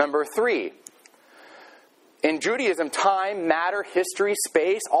 Number three, in Judaism, time, matter, history,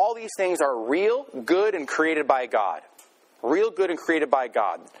 space, all these things are real, good, and created by God. Real, good, and created by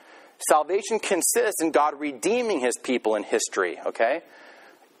God. Salvation consists in God redeeming His people in history, okay?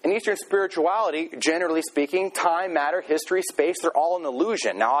 In Eastern spirituality, generally speaking, time, matter, history, space, they're all an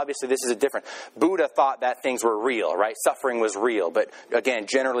illusion. Now, obviously, this is a different... Buddha thought that things were real, right? Suffering was real. But again,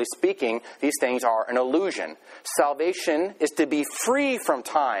 generally speaking, these things are an illusion. Salvation is to be free from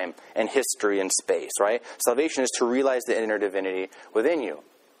time and history and space, right? Salvation is to realize the inner divinity within you.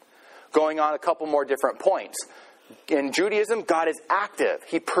 Going on a couple more different points. In Judaism, God is active.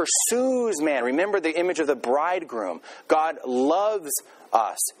 He pursues man. Remember the image of the bridegroom. God loves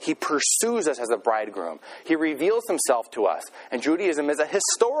us. He pursues us as a bridegroom. He reveals Himself to us. And Judaism is a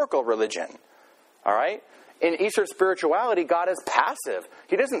historical religion. All right? In Eastern spirituality, God is passive.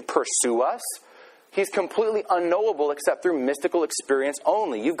 He doesn't pursue us. He's completely unknowable except through mystical experience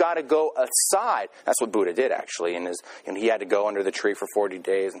only. You've got to go aside. That's what Buddha did, actually. He had to go under the tree for 40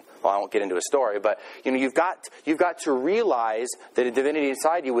 days. Well, I won't get into a story, but you've got to realize that a divinity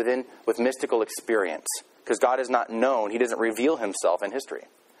inside you with mystical experience, because God is not known. He doesn't reveal Himself in history.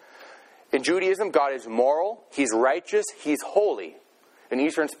 In Judaism, God is moral. He's righteous. He's holy. In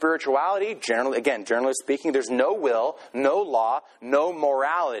Eastern spirituality, generally speaking, there's no will, no law, no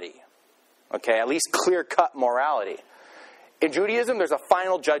morality. Okay, at least clear-cut morality. In Judaism, there's a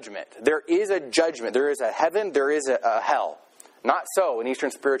final judgment. There is a judgment. There is a heaven. There is a hell. Not so in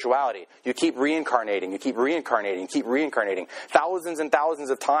Eastern spirituality. You keep reincarnating. You keep reincarnating. You keep reincarnating. Thousands and thousands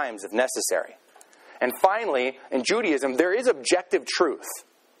of times if necessary. And finally, in Judaism, there is objective truth.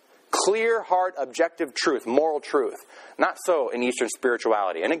 Clear, hard, objective truth. Moral truth. Not so in Eastern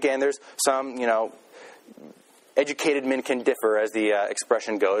spirituality. And again, there's some, educated men can differ, as the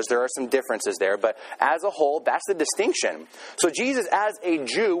expression goes. There are some differences there, but as a whole, that's the distinction. So Jesus, as a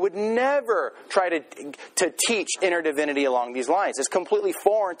Jew, would never try to teach inner divinity along these lines. It's completely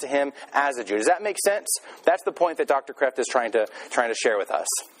foreign to Him as a Jew. Does that make sense? That's the point that Dr. Kreft is trying to share with us.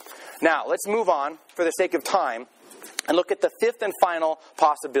 Now, let's move on, for the sake of time, and look at the fifth and final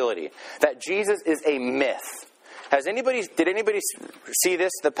possibility, that Jesus is a myth. Did anybody see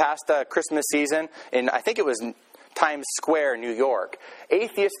this the past Christmas season? I think it was Times Square, New York.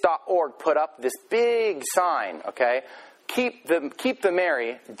 Atheist.org put up this big sign, okay? Keep the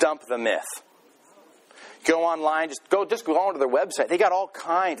merry, dump the myth. Go online, just go onto their website. They got all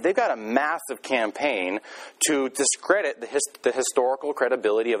kinds. They've got a massive campaign to discredit the historical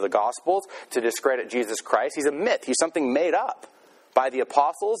credibility of the Gospels, to discredit Jesus Christ. He's a myth. He's something made up by the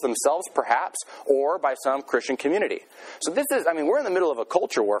apostles themselves, perhaps, or by some Christian community. So we're in the middle of a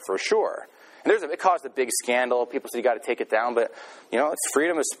culture war for sure. And it caused a big scandal. People said you got to take it down, but it's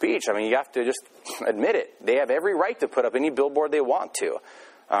freedom of speech. You have to just admit it. They have every right to put up any billboard they want to.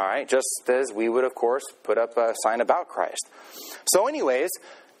 All right, just as we would, of course, put up a sign about Christ. So anyways,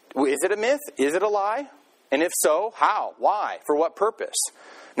 is it a myth? Is it a lie? And if so, how? Why? For what purpose?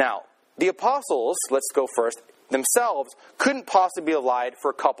 Now, the apostles, let's go first, themselves couldn't possibly have lied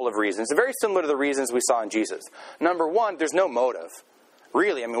for a couple of reasons. Very similar to the reasons we saw in Jesus. Number one, there's no motive.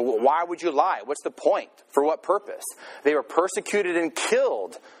 Really, why would you lie? What's the point? For what purpose? They were persecuted and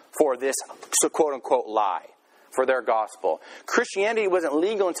killed for this quote-unquote lie, for their gospel. Christianity wasn't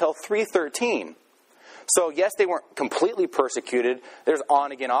legal until 313. So yes, they weren't completely persecuted. There's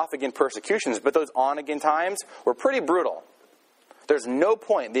on-again, off-again persecutions, but those on-again times were pretty brutal. There's no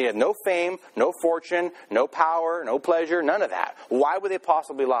point. They had no fame, no fortune, no power, no pleasure, none of that. Why would they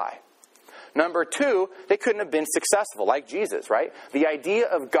possibly lie? Number two, they couldn't have been successful like Jesus, right? The idea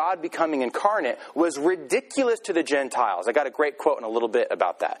of God becoming incarnate was ridiculous to the Gentiles. I got a great quote in a little bit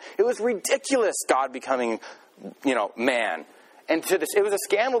about that. It was ridiculous, God becoming, man. And it was a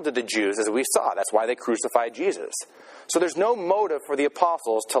scandal to the Jews, as we saw. That's why they crucified Jesus. So there's no motive for the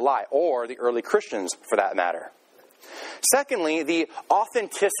apostles to lie, or the early Christians for that matter. Secondly, the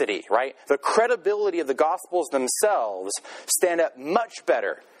authenticity, right? The credibility of the Gospels themselves stand up much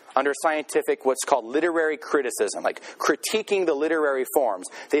better under scientific, what's called literary criticism, like critiquing the literary forms.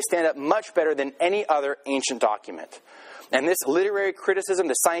 They stand up much better than any other ancient document. And this literary criticism,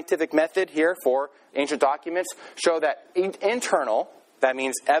 the scientific method here for ancient documents, show that internal, that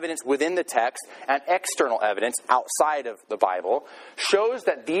means evidence within the text, and external evidence outside of the Bible, shows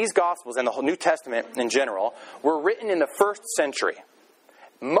that these Gospels and the whole New Testament in general were written in the 1st century.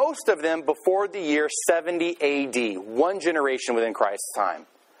 Most of them before the year 70 AD, one generation within Christ's time.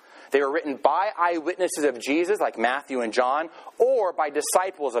 They were written by eyewitnesses of Jesus, like Matthew and John, or by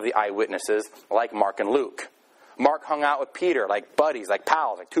disciples of the eyewitnesses, like Mark and Luke. Mark hung out with Peter like buddies, like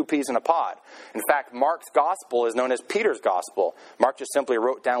pals, like two peas in a pod. In fact, Mark's gospel is known as Peter's gospel. Mark just simply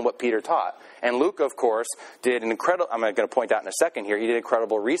wrote down what Peter taught. And Luke, of course, did an incredible, I'm going to point out in a second here, he did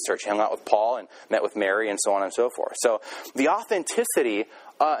incredible research. He hung out with Paul and met with Mary and so on and so forth. So the authenticity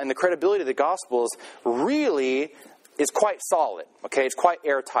and the credibility of the Gospels really is quite solid. Okay, it's quite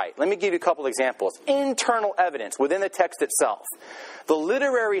airtight. Let me give you a couple examples. Internal evidence within the text itself. The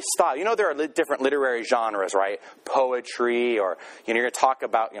literary style. There are different literary genres, right? Poetry, or you're going to talk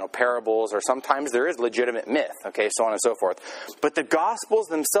about parables, or sometimes there is legitimate myth. Okay, so on and so forth. But the Gospels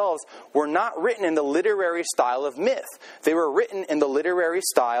themselves were not written in the literary style of myth. They were written in the literary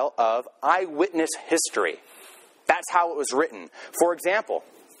style of eyewitness history. That's how it was written. For example,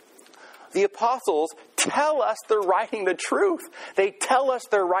 the apostles tell us they're writing the truth. They tell us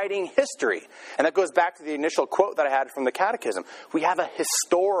they're writing history. And that goes back to the initial quote that I had from the Catechism. We have a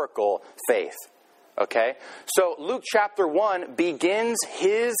historical faith. Okay? So Luke chapter 1 begins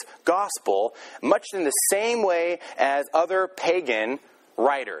his gospel much in the same way as other pagan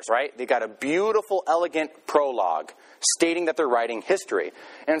writers, right? They got a beautiful, elegant prologue stating that they're writing history.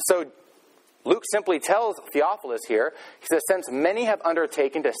 And so Luke simply tells Theophilus here, he says, since many have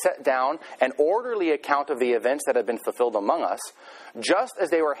undertaken to set down an orderly account of the events that have been fulfilled among us, just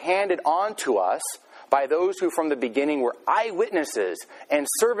as they were handed on to us by those who from the beginning were eyewitnesses and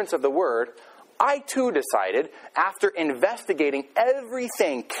servants of the word, I too decided, after investigating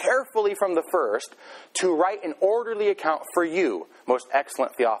everything carefully from the first, to write an orderly account for you, most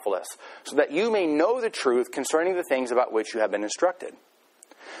excellent Theophilus, so that you may know the truth concerning the things about which you have been instructed.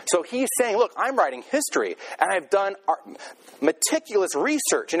 So he's saying, look, I'm writing history, and I've done meticulous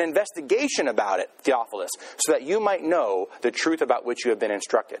research and investigation about it, Theophilus, so that you might know the truth about which you have been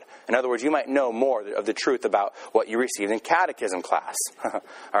instructed. In other words, you might know more of the truth about what you received in catechism class. All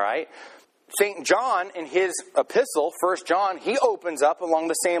right? St. John, in his epistle, 1 John, he opens up along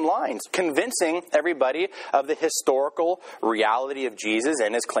the same lines, convincing everybody of the historical reality of Jesus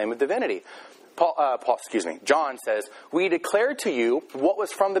and his claim of divinity. John says, we declare to you what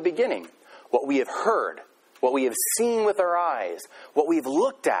was from the beginning, what we have heard, what we have seen with our eyes, what we've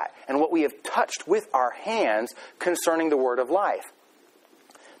looked at, and what we have touched with our hands concerning the word of life.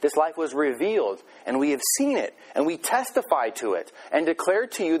 This life was revealed, and we have seen it, and we testify to it, and declare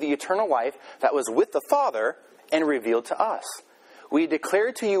to you the eternal life that was with the Father and revealed to us. We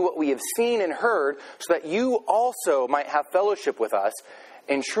declare to you what we have seen and heard, so that you also might have fellowship with us.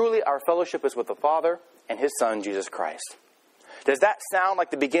 And truly, our fellowship is with the Father and His Son, Jesus Christ. Does that sound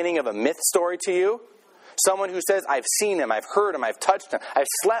like the beginning of a myth story to you? Someone who says, I've seen Him, I've heard Him, I've touched Him, I've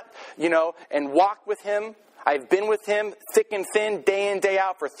slept, and walked with Him. I've been with Him thick and thin, day in, day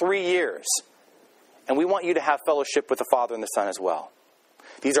out for 3 years. And we want you to have fellowship with the Father and the Son as well.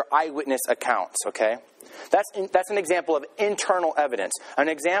 These are eyewitness accounts, okay? That's an example of internal evidence. An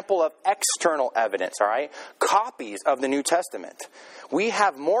example of external evidence, all right? Copies of the New Testament. We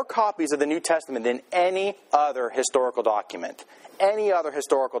have more copies of the New Testament than any other historical document. Any other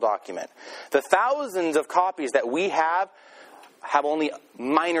historical document. The thousands of copies that we have only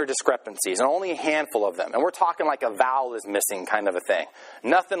minor discrepancies, and only a handful of them. And we're talking like a vowel is missing kind of a thing.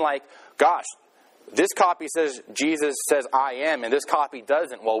 Nothing like, gosh, this copy says Jesus says I am, and this copy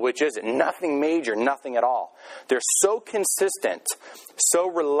doesn't. Well, which is it? Nothing major, nothing at all. They're so consistent, so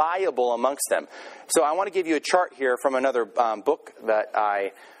reliable amongst them. So I want to give you a chart here from another book that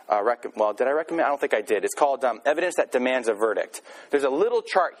I recommend. Well, did I recommend? I don't think I did. It's called Evidence That Demands a Verdict. There's a little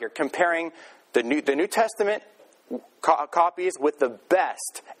chart here comparing the New Testament copies with the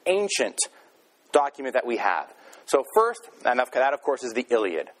best ancient document that we have. So first, and that of course is the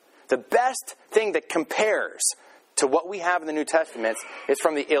Iliad. The best thing that compares to what we have in the New Testament is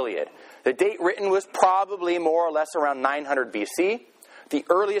from the Iliad. The date written was probably more or less around 900 BC. The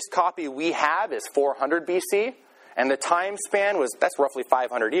earliest copy we have is 400 BC. And the time span that's roughly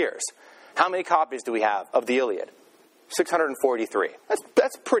 500 years. How many copies do we have of the Iliad? 643.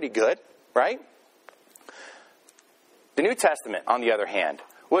 That's pretty good, right? The New Testament, on the other hand,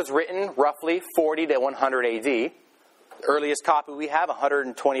 was written roughly 40 to 100 AD. The earliest copy we have,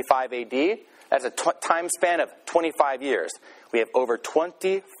 125 AD. That's a time span of 25 years. We have over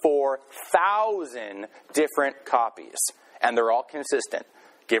 24,000 different copies. And they're all consistent.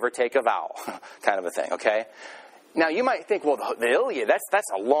 Give or take a vowel, kind of a thing, okay? Now, you might think, well, the Iliad,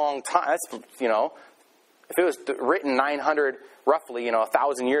 that's a long time. That's, if it was written 900, roughly,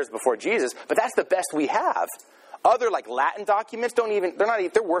 1,000 years before Jesus, but that's the best we have. Other, like Latin documents,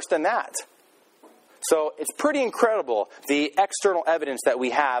 they're worse than that. So it's pretty incredible, the external evidence that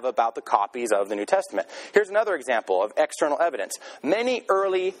we have about the copies of the New Testament. Here's another example of external evidence. Many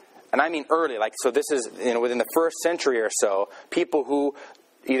early, and I mean early, so this is within the first century or so, people who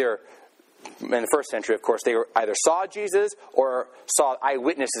either, in the first century, of course, they either saw Jesus or saw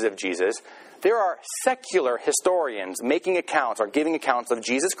eyewitnesses of Jesus. There are secular historians making accounts or giving accounts of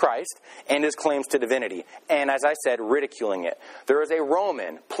Jesus Christ and his claims to divinity. And as I said, ridiculing it. There is a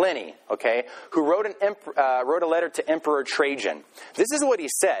Roman, Pliny, who wrote a letter to Emperor Trajan. This is what he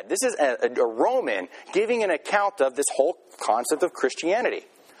said. This is a Roman giving an account of this whole concept of Christianity.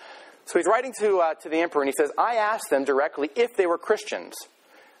 So he's writing to the emperor and he says, I asked them directly if they were Christians.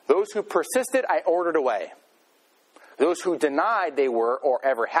 Those who persisted, I ordered away. Those who denied they were or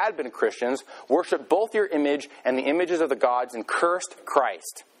ever had been Christians worshipped both your image and the images of the gods and cursed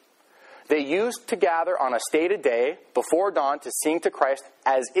Christ. They used to gather on a stated day before dawn to sing to Christ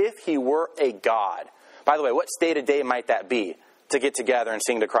as if he were a god. By the way, what stated day might that be to get together and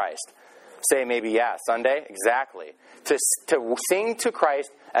sing to Christ? Say maybe, Sunday? Exactly. To sing to Christ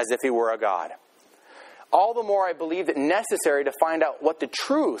as if he were a god. All the more I believed it necessary to find out what the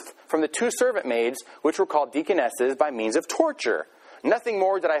truth from the two servant maids, which were called deaconesses, by means of torture. Nothing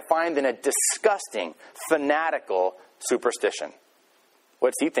more did I find than a disgusting, fanatical superstition. What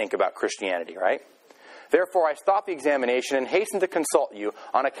does he think about Christianity, right? Therefore, I stopped the examination and hastened to consult you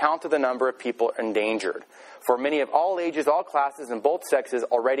on account of the number of people endangered. For many of all ages, all classes, and both sexes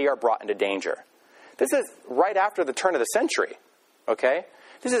already are brought into danger. This is right after the turn of the century, okay?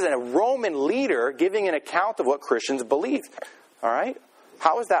 This is a Roman leader giving an account of what Christians believe. All right?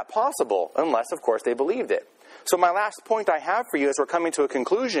 How is that possible? Unless, of course, they believed it. So my last point I have for you as we're coming to a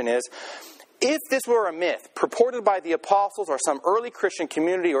conclusion is, if this were a myth purported by the apostles or some early Christian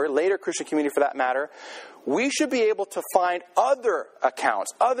community or later Christian community for that matter, we should be able to find other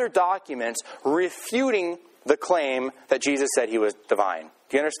accounts, other documents refuting the claim that Jesus said he was divine.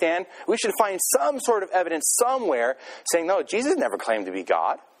 Do you understand? We should find some sort of evidence somewhere saying, no, Jesus never claimed to be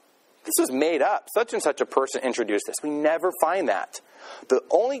God. This was made up. Such and such a person introduced this. We never find that. The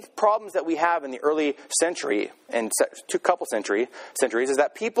only problems that we have in the early century and couple centuries is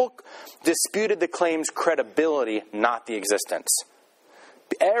that people disputed the claim's credibility, not the existence.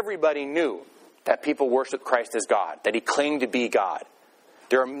 Everybody knew that people worshiped Christ as God, that he claimed to be God.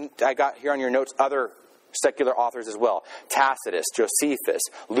 I got here on your notes other secular authors as well. Tacitus, Josephus,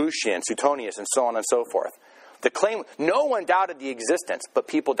 Lucian, Suetonius, and so on and so forth. The claim, no one doubted the existence, but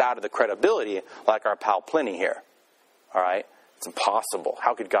people doubted the credibility, like our pal Pliny here. All right? It's impossible.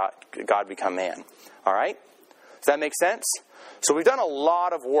 How could God become man? All right? Does that make sense? So we've done a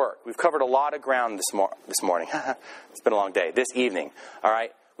lot of work. We've covered a lot of ground this morning. It's been a long day. This evening. All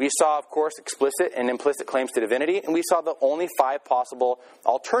right? We saw, of course, explicit and implicit claims to divinity, and we saw the only 5 possible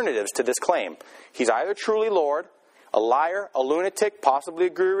alternatives to this claim. He's either truly Lord, a liar, a lunatic, possibly a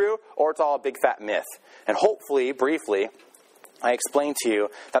guru, or it's all a big fat myth. And hopefully, briefly, I explained to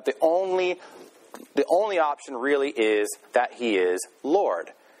you that the only option really is that he is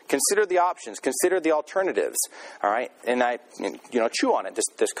Lord. Consider the options. Consider the alternatives. All right? And chew on it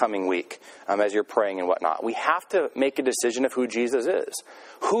this coming week as you're praying and whatnot. We have to make a decision of who Jesus is.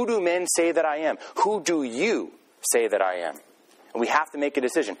 Who do men say that I am? Who do you say that I am? And we have to make a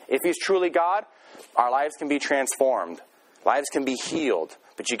decision. If he's truly God, our lives can be transformed. Lives can be healed.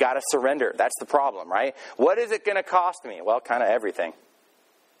 But you got to surrender. That's the problem, right? What is it going to cost me? Well, kind of everything.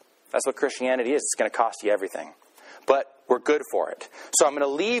 That's what Christianity is. It's going to cost you everything. But we're good for it. So I'm going to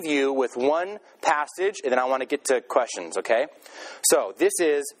leave you with one passage, and then I want to get to questions, okay? So this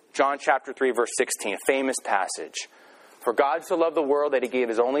is John chapter 3, verse 16, famous passage. For God so loved the world that he gave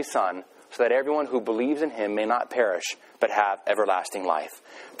his only Son, so that everyone who believes in him may not perish, but have everlasting life.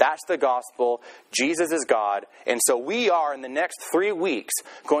 That's the gospel. Jesus is God. And so we are, in the next 3 weeks,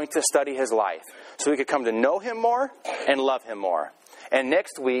 going to study his life, so we could come to know him more and love him more. And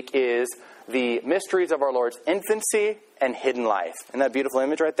next week is the mysteries of our Lord's infancy and hidden life. Isn't that a beautiful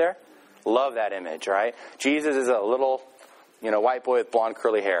image right there? Love that image, right? Jesus is a little, white boy with blonde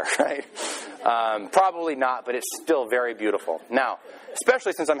curly hair, right? Probably not, but it's still very beautiful. Now,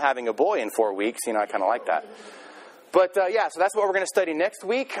 especially since I'm having a boy in 4 weeks, I kind of like that. But so that's what we're going to study next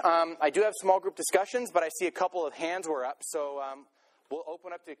week. I do have small group discussions, but I see a couple of hands were up, so we'll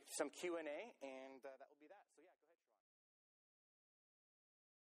open up to some Q&A, and